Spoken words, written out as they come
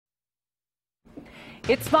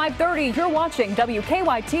It's 5:30. You're watching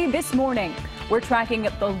WKYT This Morning. We're tracking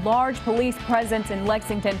the large police presence in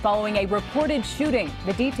Lexington following a reported shooting.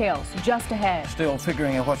 The details just ahead. Still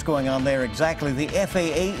figuring out what's going on there exactly. The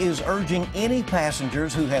FAA is urging any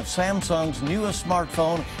passengers who have Samsung's newest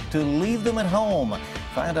smartphone to leave them at home.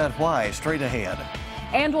 Find out why straight ahead.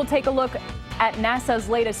 And we'll take a look at NASA's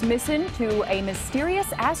latest mission to a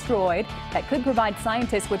mysterious asteroid that could provide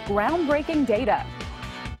scientists with groundbreaking data.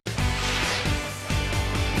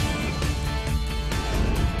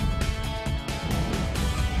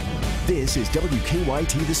 This is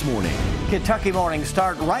WKYT This Morning. Kentucky mornings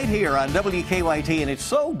start right here on WKYT, and it's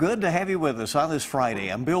so good to have you with us on this Friday.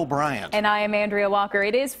 I'm Bill Bryant. And I am Andrea Walker.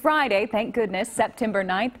 It is Friday, thank goodness, September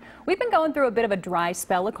 9th. We've been going through a bit of a dry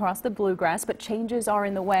spell across the bluegrass, but changes are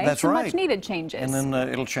in the way. That's Some right. much needed changes. And then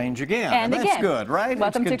it'll change again. And that's again. Good, right?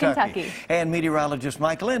 Welcome to Kentucky. And meteorologist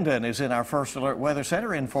Mike Linden is in our First Alert Weather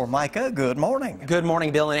Center. In for Micah. Good morning. Good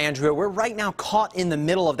morning, Bill and Andrea. We're right now caught in the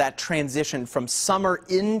middle of that transition from summer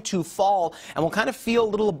into fall, and we'll kind of feel a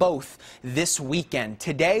little of both this weekend.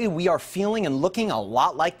 Today, we are feeling and looking a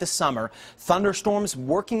lot like the summer. Thunderstorms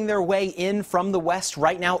working their way in from the west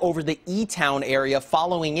right now over the E-Town area,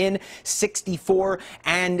 following in 64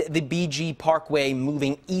 and the BG Parkway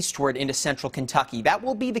moving eastward into central Kentucky. That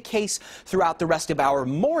will be the case throughout the rest of our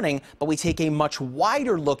morning, but we take a much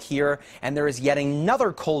wider look here, and there is yet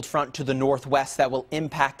another cold front to the northwest that will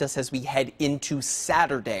impact us as we head into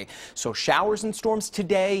Saturday. So showers and storms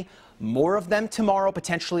today, more of them tomorrow,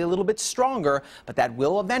 potentially a little bit stronger, but that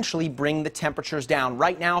will eventually bring the temperatures down.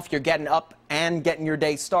 Right now, if you're getting up and getting your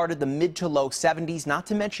day started, the mid to low 70s, not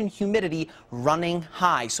to mention humidity running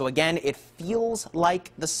high. So again, it feels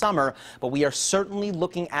like the summer, but we are certainly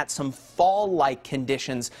looking at some fall-like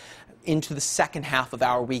conditions into the second half of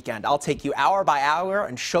our weekend. I'll take you hour by hour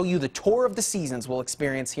and show you the tour of the seasons we'll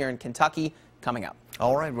experience here in Kentucky coming up.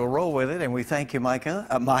 All right, we'll roll with it, and we thank you, Mike.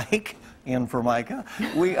 In for Micah.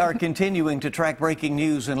 We are continuing to track breaking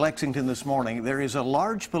news in Lexington this morning. There is a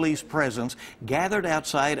large police presence gathered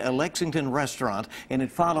outside a Lexington restaurant, and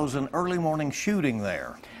it follows an early morning shooting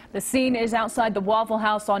there. The scene is outside the Waffle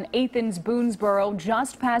House on 8th and Boonesboro,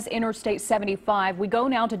 just past Interstate 75. We go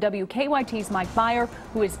now to WKYT's Mike Byer,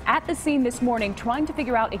 who is at the scene this morning trying to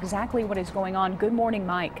figure out exactly what is going on. Good morning,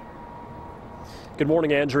 Mike. Good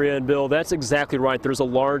morning, Andrea and Bill. That's exactly right. There's a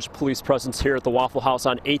large police presence here at the Waffle House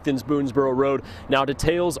on 8th and Boonesboro Road. Now,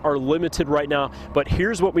 details are limited right now, but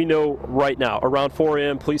here's what we know right now. Around 4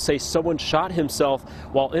 a.m., police say someone shot himself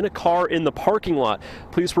while in a car in the parking lot.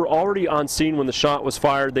 Police were already on scene when the shot was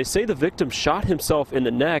fired. They say the victim shot himself in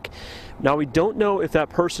the neck. Now, we don't know if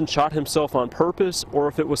that person shot himself on purpose or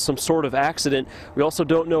if it was some sort of accident. We also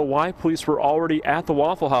don't know why police were already at the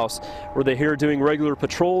Waffle House. Were they here doing regular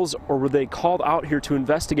patrols, or were they called out here to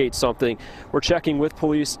investigate something? We're checking with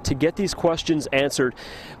police to get these questions answered.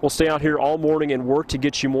 We'll stay out here all morning and work to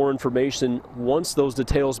get you more information. Once those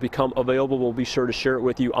details become available, we'll be sure to share it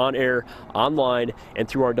with you on air, online, and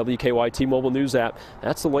through our WKYT mobile news app.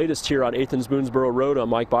 That's the latest here on 8th and Boonesboro Road. I'm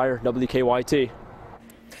Mike Byer, WKYT.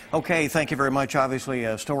 Okay, thank you very much. Obviously,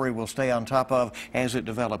 a story we'll stay on top of as it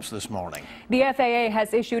develops this morning. The FAA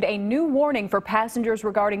has issued a new warning for passengers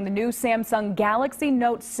regarding the new Samsung Galaxy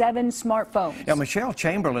Note 7 smartphones. Now, Michelle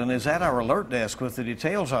Chamberlain is at our alert desk with the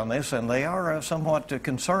details on this, and they are somewhat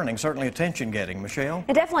concerning, certainly attention-getting. Michelle?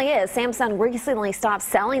 It definitely is. Samsung recently stopped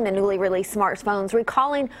selling the newly released smartphones,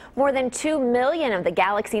 recalling more than 2 million of the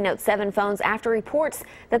Galaxy Note 7 phones after reports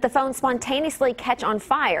that the phones spontaneously catch on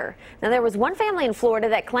fire. Now, there was one family in Florida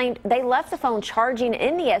that claimed they left the phone charging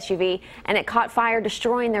in the SUV and it caught fire,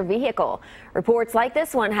 destroying their vehicle. Reports like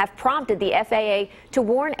this one have prompted the FAA to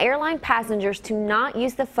warn airline passengers to not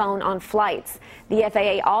use the phone on flights. The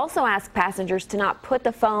FAA also asked passengers to not put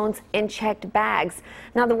the phones in checked bags.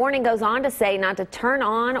 Now, the warning goes on to say not to turn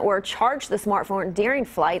on or charge the smartphone during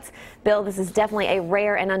flights. Bill, this is definitely a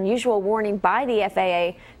rare and unusual warning by the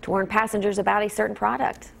FAA to warn passengers about a certain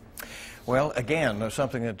product. Well, again,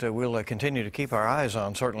 something that we'll continue to keep our eyes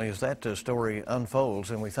on, certainly, as that story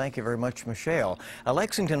unfolds, and we thank you very much, Michelle. A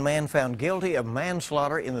Lexington man found guilty of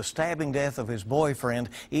manslaughter in the stabbing death of his boyfriend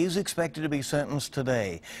is expected to be sentenced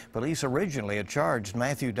today. Police originally had charged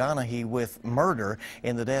Matthew Donahue with murder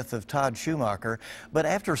in the death of Todd Schumacher, but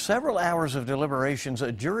after several hours of deliberations,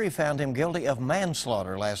 a jury found him guilty of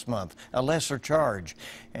manslaughter last month, a lesser charge,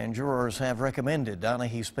 and jurors have recommended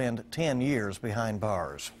Donahue spend 10 years behind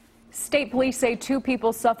bars. State police say 2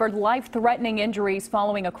 people suffered life-threatening injuries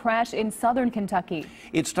following a crash in southern Kentucky.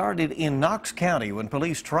 It started in Knox County when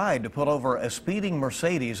police tried to pull over a speeding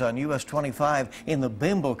Mercedes on US 25 in the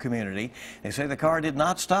Bimble community. They say the car did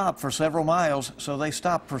not stop for several miles, so they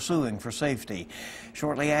stopped pursuing for safety.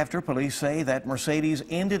 Shortly after, police say that Mercedes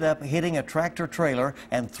ended up hitting a tractor trailer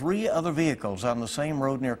and 3 other vehicles on the same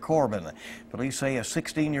road near Corbin. Police say a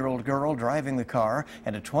 16-year-old girl driving the car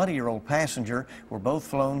and a 20-year-old passenger were both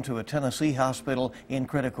flown to a Tennessee hospital in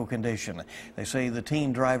critical condition. They say the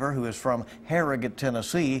teen driver, who is from Harrogate,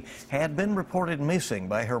 Tennessee, had been reported missing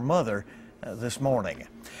by her mother this morning.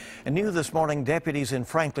 And new this morning, deputies in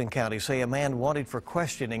Franklin County say a man wanted for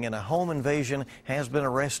questioning in a home invasion has been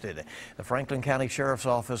arrested. The Franklin County Sheriff's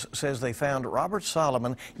Office says they found Robert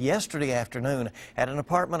Solomon yesterday afternoon at an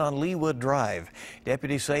apartment on Leewood Drive.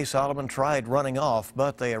 Deputies say Solomon tried running off,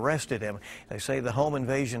 but they arrested him. They say the home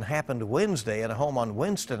invasion happened Wednesday at a home on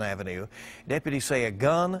Winston Avenue. Deputies say a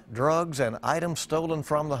gun, drugs, and items stolen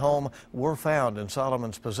from the home were found in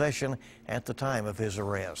Solomon's possession at the time of his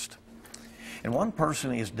arrest. And one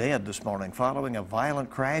person is dead this morning following a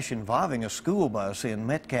violent crash involving a school bus in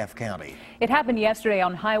Metcalfe County. It happened yesterday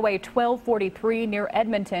on Highway 1243 near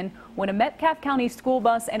Edmonton when a Metcalfe County school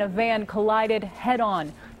bus and a van collided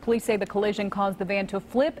head-on. Police say the collision caused the van to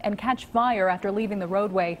flip and catch fire after leaving the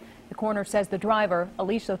roadway. The coroner says the driver,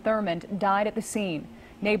 Alicia Thurmond, died at the scene.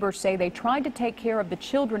 Neighbors say they tried to take care of the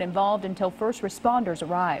children involved until first responders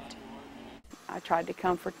arrived. I tried to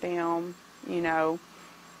comfort them,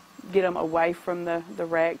 get them away from the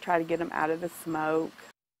wreck, try to get them out of the smoke.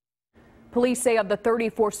 Police say of the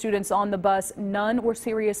 34 students on the bus, none were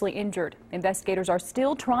seriously injured. Investigators are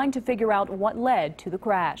still trying to figure out what led to the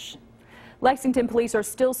crash. Lexington police are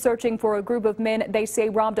still searching for a group of men they say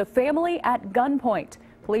robbed a family at gunpoint.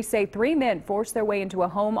 Police say 3 men forced their way into a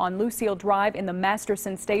home on Lucille Drive in the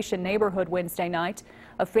Masterson Station neighborhood Wednesday night.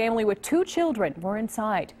 A family with 2 children were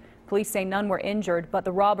inside. Police say none were injured, but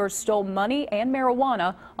the robbers stole money and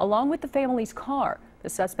marijuana along with the family's car. The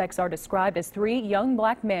suspects are described as 3 young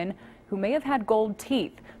black men who may have had gold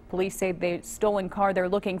teeth. Police say the stolen car they're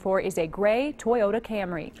looking for is a gray Toyota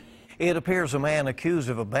Camry. It appears a man accused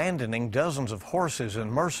of abandoning dozens of horses in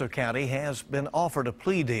Mercer County has been offered a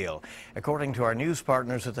plea deal. According to our news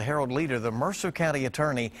partners at the Herald Leader, the Mercer County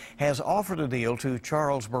attorney has offered a deal to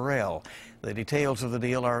Charles Burrell. The details of the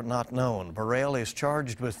deal are not known. Burrell is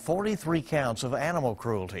charged with 43 counts of animal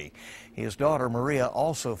cruelty. His daughter Maria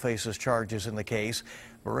also faces charges in the case.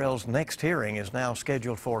 Burrell's next hearing is now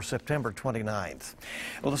scheduled for September 29th.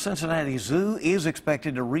 Well, the Cincinnati Zoo is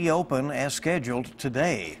expected to reopen as scheduled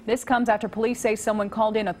today. This comes after police say someone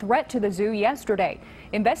called in a threat to the zoo yesterday.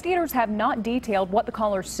 Investigators have not detailed what the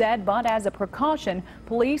caller said, but as a precaution,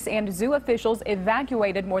 police and zoo officials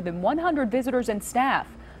evacuated more than 100 visitors and staff.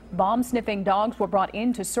 Bomb-sniffing dogs were brought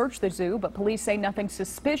in to search the zoo, but police say nothing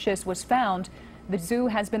suspicious was found. The zoo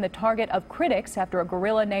has been the target of critics after a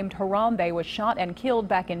gorilla named Harambe was shot and killed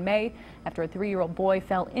back in May after a 3-year-old boy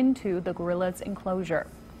fell into the gorilla's enclosure.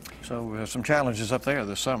 So some challenges up there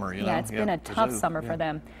this summer, you know. It's been a tough summer for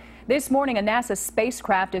them. This morning, a NASA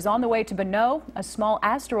spacecraft is on the way to Bennu, a small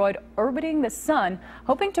asteroid orbiting the sun,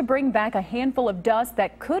 hoping to bring back a handful of dust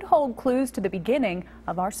that could hold clues to the beginning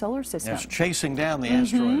of our solar system. It's chasing down the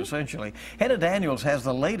asteroid, essentially. Hedda Daniels has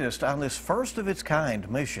the latest on this first-of-its-kind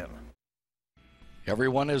mission.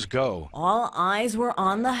 Everyone is go. All eyes were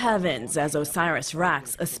on the heavens as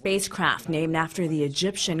OSIRIS-REx, a spacecraft named after the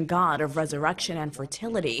Egyptian god of resurrection and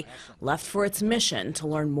fertility, left for its mission to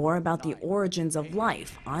learn more about the origins of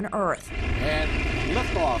life on Earth. And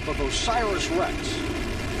liftoff of OSIRIS-REx,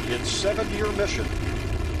 its 7-year mission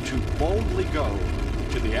to boldly go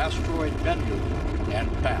to the asteroid Bennu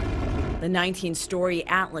and back. The 19-story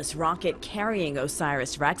Atlas rocket carrying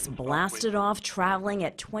OSIRIS-REx blasted off, traveling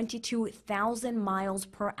at 22,000 miles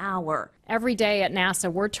per hour. Every day at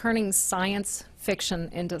NASA, we're turning science fiction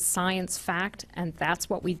into science fact, and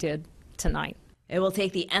that's what we did tonight. It will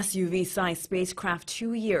take the SUV-sized spacecraft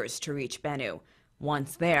 2 years to reach Bennu.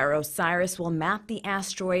 Once there, OSIRIS will map the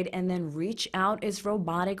asteroid and then reach out its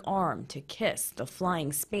robotic arm to kiss the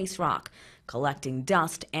flying space rock, collecting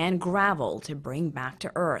dust and gravel to bring back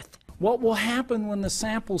to Earth. What will happen when the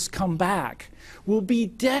samples come back will be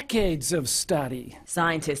decades of study.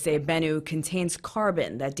 Scientists say Bennu contains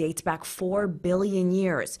carbon that dates back 4 billion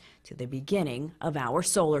years to the beginning of our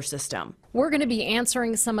solar system. We're going to be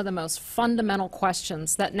answering some of the most fundamental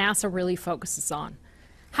questions that NASA really focuses on.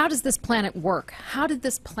 How does this planet work? How did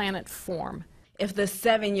this planet form? If the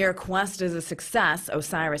 7-year quest is a success,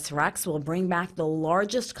 OSIRIS-REx will bring back the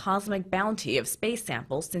largest cosmic bounty of space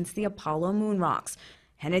samples since the Apollo moon rocks.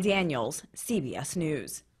 Hedda Daniels, CBS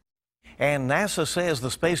News. And NASA says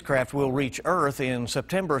the spacecraft will reach Earth in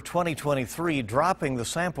September 2023, dropping the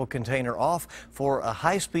sample container off for a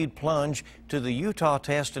high-speed plunge to the Utah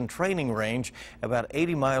Test and Training Range about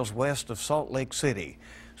 80 miles west of Salt Lake City.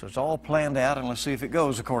 So it's all planned out, and let's see if it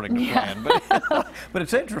goes according to plan. But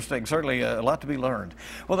it's interesting, certainly a lot to be learned.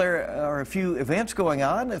 Well, there are a few events going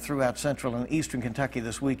on throughout central and eastern Kentucky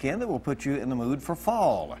this weekend that will put you in the mood for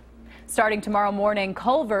fall. Starting tomorrow morning,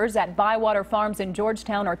 Culvers at Bywater Farms in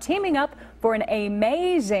Georgetown are teaming up for an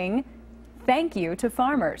amazing thank you to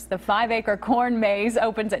farmers. The 5-acre corn maze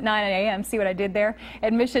opens at 9 a.m. See what I did there?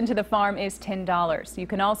 Admission to the farm is $10. You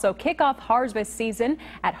can also kick off harvest season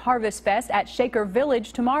at Harvest Fest at Shaker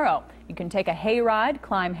Village tomorrow. You can take a hayride,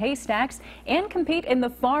 climb haystacks, and compete in the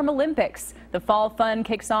Farm Olympics. The fall fun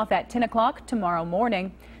kicks off at 10 o'clock tomorrow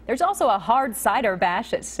morning. There's also a hard cider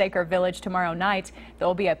bash at Shaker Village tomorrow night. There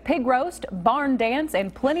will be a pig roast, barn dance,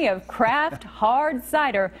 and plenty of craft hard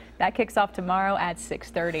cider. That kicks off tomorrow at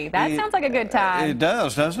 6:30. That sounds like a good time. It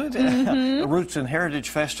does, doesn't it? The Roots and Heritage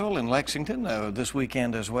Festival in Lexington this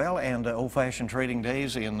weekend as well, and old-fashioned trading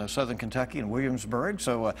days in southern Kentucky and Williamsburg.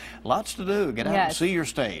 So lots to do. Get out and see your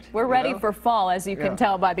state. We're ready for fall, as you can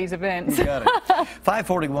tell by these events. You got it.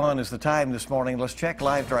 5:41 is the time this morning. Let's check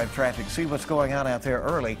live drive traffic, see what's going on out there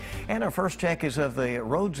early. And our first check is of the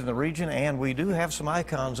roads in the region, and we do have some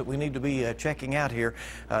icons that we need to be checking out here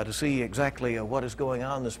to see exactly what is going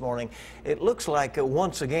on this morning. It looks like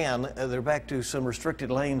once again they're back to some restricted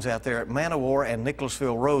lanes out there at Manowar and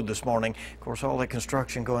Nicholasville Road this morning. Of course, all the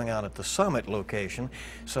construction going on at the Summit location,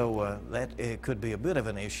 so it could be a bit of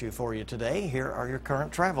an issue for you today. Here are your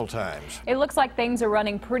current travel times. It looks like things are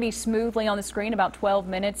running pretty smoothly on the screen, about 12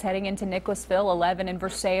 minutes heading into Nicholasville, 11 in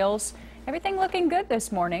Versailles. Everything looking good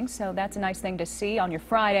this morning, so that's a nice thing to see on your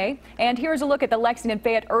Friday. And here's a look at the Lexington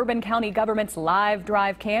Fayette Urban County Government's live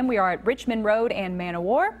drive cam. We are at Richmond Road and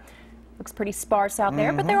Manowar. Looks pretty sparse out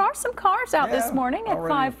there, but there are some cars out this morning at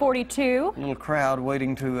 5:42. A little crowd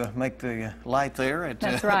waiting to make the light there at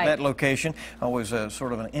right. that location. Always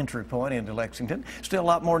sort of an entry point into Lexington. Still a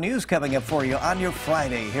lot more news coming up for you on your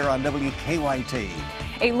Friday here on WKYT.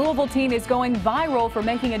 A Louisville teen is going viral for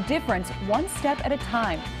making a difference one step at a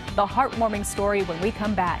time. The heartwarming story when we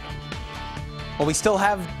come back. Well, we still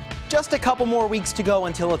have just a couple more weeks to go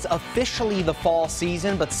until it's officially the fall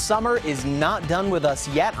season, but summer is not done with us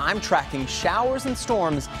yet. I'm tracking showers and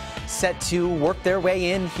storms set to work their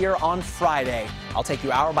way in here on Friday. I'll take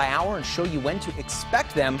you hour by hour and show you when to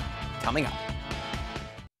expect them coming up.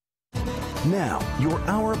 Now, your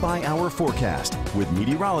hour-by-hour forecast with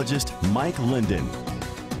meteorologist Mike Linden.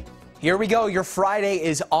 Here we go. Your Friday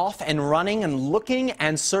is off and running and looking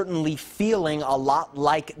and certainly feeling a lot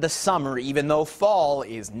like the summer, even though fall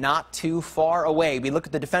is not too far away. We look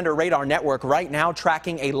at the Defender Radar Network right now,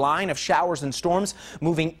 tracking a line of showers and storms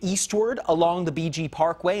moving eastward along the BG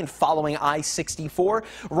Parkway and following I-64.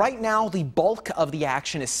 Right now, the bulk of the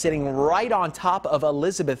action is sitting right on top of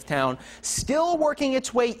Elizabethtown, still working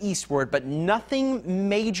its way eastward, but nothing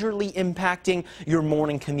majorly impacting your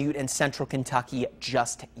morning commute in central Kentucky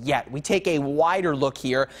just yet. We take a wider look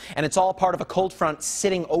here, and it's all part of a cold front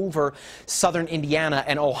sitting over southern Indiana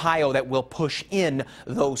and Ohio that will push in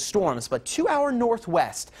those storms. But to our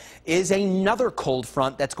northwest is another cold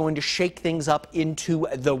front that's going to shake things up into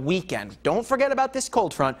the weekend. Don't forget about this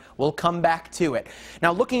cold front. We'll come back to it.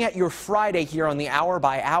 Now, looking at your Friday here on the hour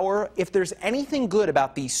by hour, if there's anything good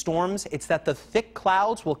about these storms, it's that the thick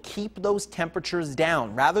clouds will keep those temperatures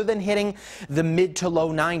down. Rather than hitting the mid to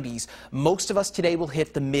low 90s, most of us today will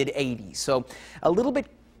hit the mid 80s. So a little bit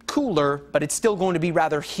cooler, but it's still going to be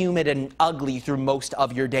rather humid and ugly through most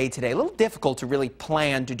of your day today. A little difficult to really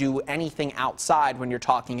plan to do anything outside when you're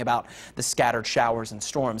talking about the scattered showers and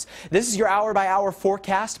storms. This is your hour-by-hour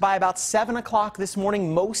forecast. By about 7 o'clock this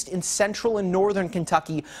morning, most in central and northern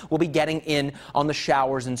Kentucky will be getting in on the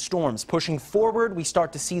showers and storms. Pushing forward, we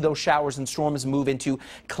start to see those showers and storms move into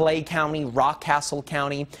Clay County, Rockcastle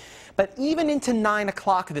County. But even into 9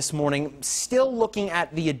 o'clock this morning, still looking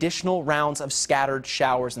at the additional rounds of scattered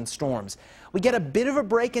showers and storms. We get a bit of a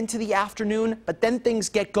break into the afternoon, but then things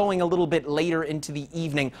get going a little bit later into the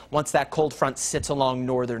evening once that cold front sits along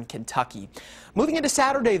northern Kentucky. Moving into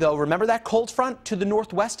Saturday, though, remember that cold front to the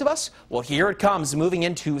northwest of us? Well, here it comes, moving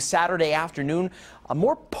into Saturday afternoon. A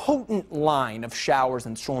more potent line of showers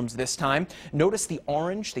and storms this time. Notice the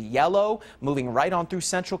orange, the yellow, moving right on through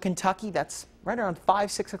central Kentucky. That's right around 5,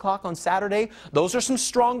 6 o'clock on Saturday. Those are some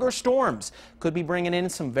stronger storms. Could be bringing in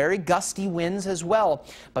some very gusty winds as well.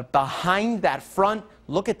 But behind that front,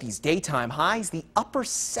 look at these daytime highs, the upper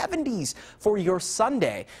 70s for your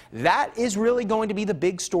Sunday. That is really going to be the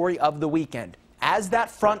big story of the weekend. As that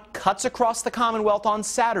front cuts across the Commonwealth on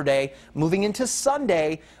Saturday, moving into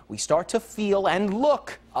Sunday, we start to feel and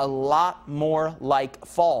look a lot more like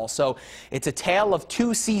fall. So it's a tale of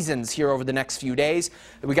two seasons here over the next few days.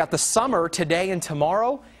 We got the summer today and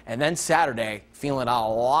tomorrow, and then Saturday feeling a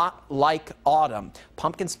lot like autumn.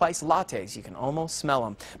 Pumpkin spice lattes, you can almost smell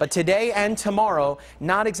them. But today and tomorrow,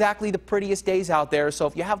 not exactly the prettiest days out there. So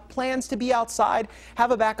if you have plans to be outside,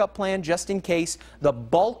 have a backup plan just in case. The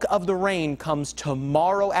bulk of the rain comes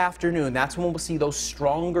tomorrow afternoon. That's when we'll see those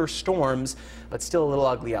stronger storms, but still a little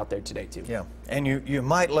ugly out there today too. Yeah, and you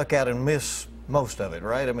might look out and miss most of it,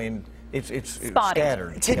 right? I mean, it's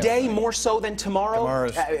scattered. Today, more so than tomorrow.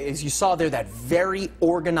 As you saw there, that very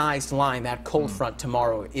organized line, that cold front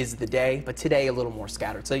tomorrow is the day, but today a little more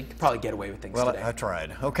scattered. So you could probably get away with things today. Well, I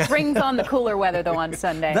tried. Okay. Brings on the cooler weather, though, on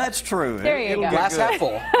Sunday. That's true. There you go. Glass half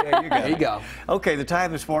full. There you go. Okay, the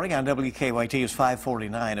time this morning on WKYT is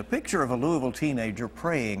 5:49. A picture of a Louisville teenager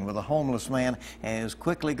praying with a homeless man has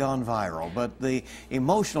quickly gone viral, but the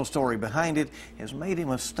emotional story behind it has made him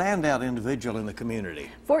a standout individual in the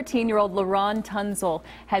community. 14-year-old LaRon Tunzel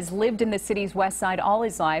has lived in the city's west side all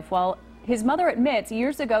his life. While his mother admits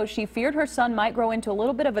years ago she feared her son might grow into a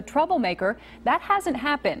little bit of a troublemaker, that hasn't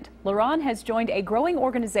happened. LaRon has joined a growing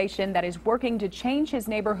organization that is working to change his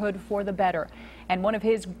neighborhood for the better. And one of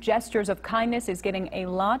his gestures of kindness is getting a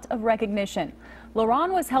lot of recognition.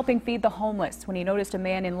 LaRon was helping feed the homeless when he noticed a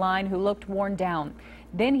man in line who looked worn down.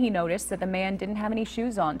 Then he noticed that the man didn't have any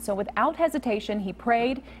shoes on, so without hesitation, he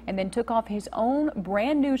prayed and then took off his own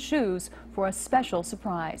brand new shoes for a special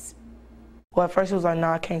surprise. Well, at first he was like,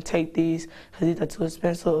 "Nah, I can't take these because these are too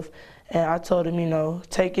expensive." And I told him, you know,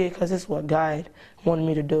 take it because it's what God wanted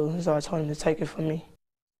me to do. So I told him to take it for me.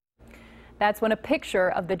 That's when a picture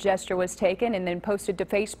of the gesture was taken and then posted to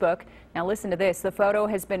Facebook. Now listen to this. The photo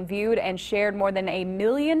has been viewed and shared more than 1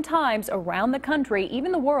 million times around the country,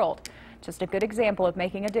 even the world. Just a good example of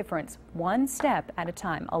making a difference, one step at a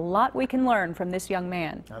time. A lot we can learn from this young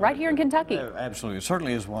man right here in Kentucky. Absolutely. It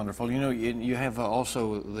certainly is wonderful. You know, you have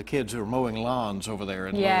also the kids who are mowing lawns over there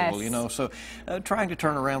in Louisville, you know, so trying to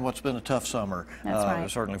turn around what's been a tough summer,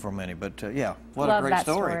 certainly for many. But yeah, what a great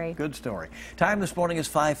story. Good story. Time this morning is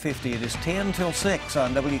 5:50. It is 10 till 6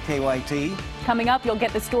 on WKYT. Coming up, you'll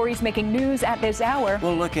get the stories making news at this hour.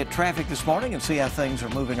 We'll look at traffic this morning and see how things are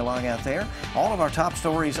moving along out there. All of our top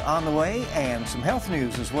stories on the way, and some health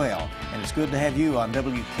news as well. And it's good to have you on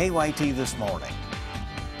WKYT this morning.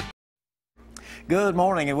 Good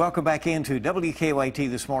morning and welcome back into WKYT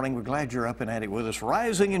this morning. We're glad you're up and at it with us,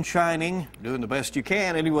 rising and shining, doing the best you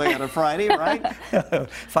can anyway on a Friday, right?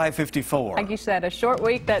 5:54. Like you said, a short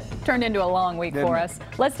week that turned into a long week for us.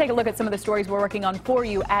 Let's take a look at some of the stories we're working on for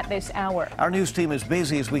you at this hour. Our news team is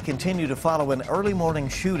busy as we continue to follow an early morning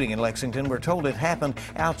shooting in Lexington. We're told it happened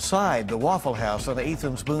outside the Waffle House on 8th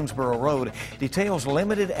and Boonesboro Road. Details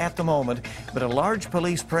limited at the moment, but a large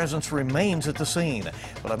police presence remains at the scene.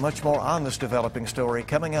 We'll have much more on this developing story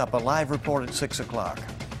coming up. A live report at 6 o'clock.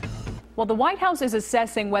 Well, the White House is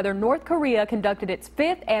assessing whether North Korea conducted its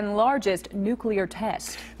 5th and largest nuclear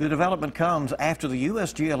test. The development comes after the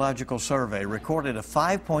U.S. Geological Survey recorded a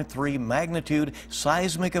 5.3 magnitude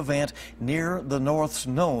seismic event near the North's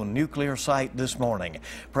known nuclear site this morning.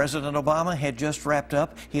 President Obama had just wrapped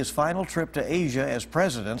up his final trip to Asia as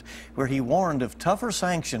president, where he warned of tougher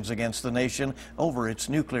sanctions against the nation over its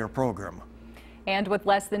nuclear program. And with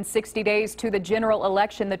less than 60 days to the general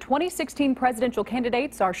election, the 2016 presidential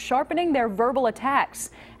candidates are sharpening their verbal attacks.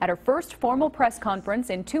 At her first formal press conference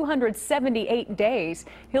in 278 days,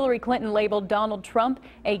 Hillary Clinton labeled Donald Trump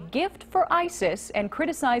a gift for ISIS and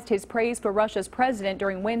criticized his praise for Russia's president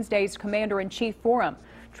during Wednesday's Commander-in-Chief Forum.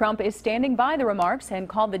 Trump is standing by the remarks and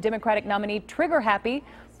called the Democratic nominee trigger-happy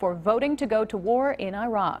for voting to go to war in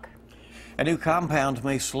Iraq. A new compound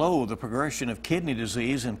may slow the progression of kidney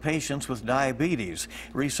disease in patients with diabetes.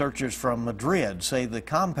 Researchers from Madrid say the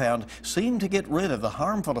compound seemed to get rid of the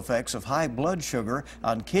harmful effects of high blood sugar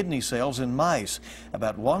on kidney cells in mice.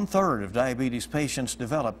 About 1/3 of diabetes patients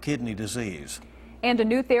develop kidney disease. And a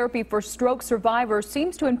new therapy for stroke survivors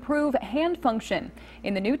seems to improve hand function.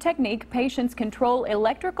 In the new technique, patients control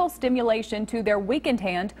electrical stimulation to their weakened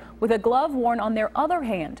hand with a glove worn on their other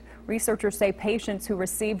hand. Researchers say patients who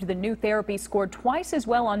received the new therapy scored twice as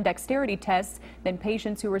well on dexterity tests than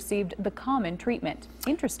patients who received the common treatment.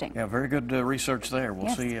 Interesting. Yeah, very good research there.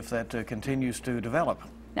 We'll see if that continues to develop.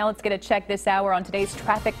 Now let's get a check this hour on today's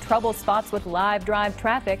traffic trouble spots with live drive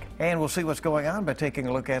traffic. And we'll see what's going on by taking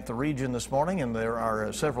a look at the region this morning. And there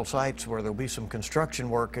are several sites where there'll be some construction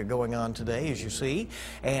work going on today, as you see.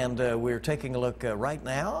 And we're taking a look right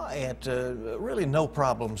now at really no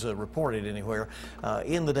problems reported anywhere.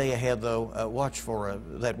 In the day ahead, though, watch for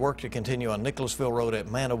that work to continue on Nicholasville Road at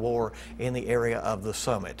Man-O-War in the area of the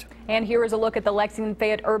Summit. And here is a look at the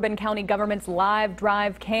Lexington-Fayette Urban County Government's live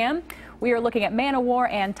drive cam. We are looking at Man-O-War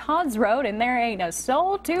and Todd's Road, and there ain't a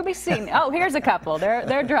soul to be seen. Oh, here's a couple.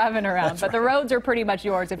 They're driving around, but the roads are pretty much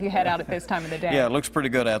yours if you head out at this time of the day. Yeah, it looks pretty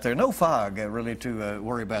good out there. No fog really to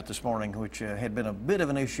worry about this morning, which had been a bit of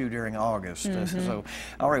an issue during August. So,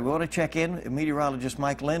 all right, we want to check in. Meteorologist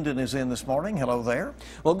Mike Linden is in this morning. Hello there.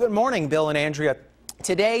 Well, good morning, Bill and Andrea.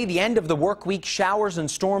 Today, the end of the work week, showers and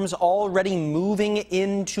storms already moving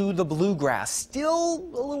into the bluegrass. Still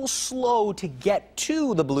a little slow to get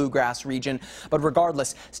to the bluegrass region, but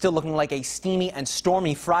regardless, still looking like a steamy and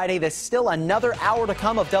stormy Friday. There's still another hour to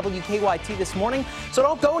come of WKYT this morning, so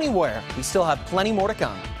don't go anywhere. We still have plenty more to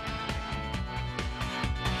come.